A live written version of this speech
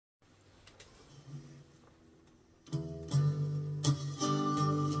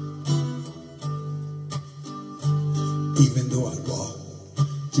Even though I walk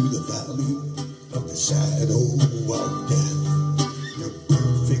through the valley of the shadow of death, your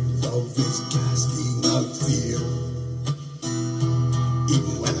perfect love is casting out fear.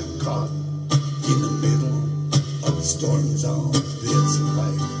 Even when I'm caught in the middle of the storms of this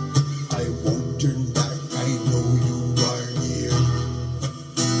life, I won't turn back, I know you are near.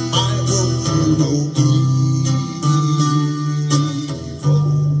 I will fear no evil,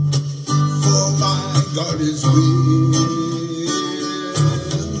 for my God is with me.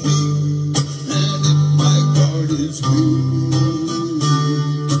 And if my God is with me,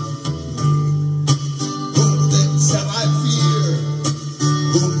 whom then shall I fear?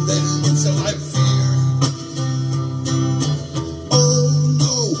 Whom then shall I fear? Oh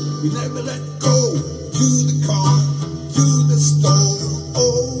no, we never let go. Through the calm, through the storm.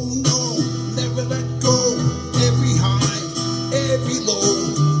 Oh no, never let go. Every high, every low.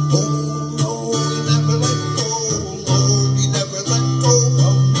 Oh no, we never let go. Lord, you never let go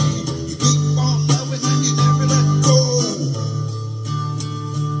of me. You keep on loving and you never let go.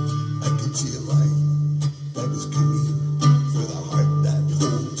 I can see a light that is coming for the heart that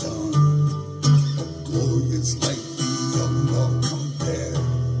holds on. A glorious light beyond all compare.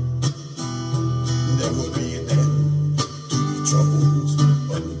 There will be an end to the troubles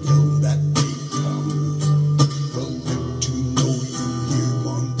until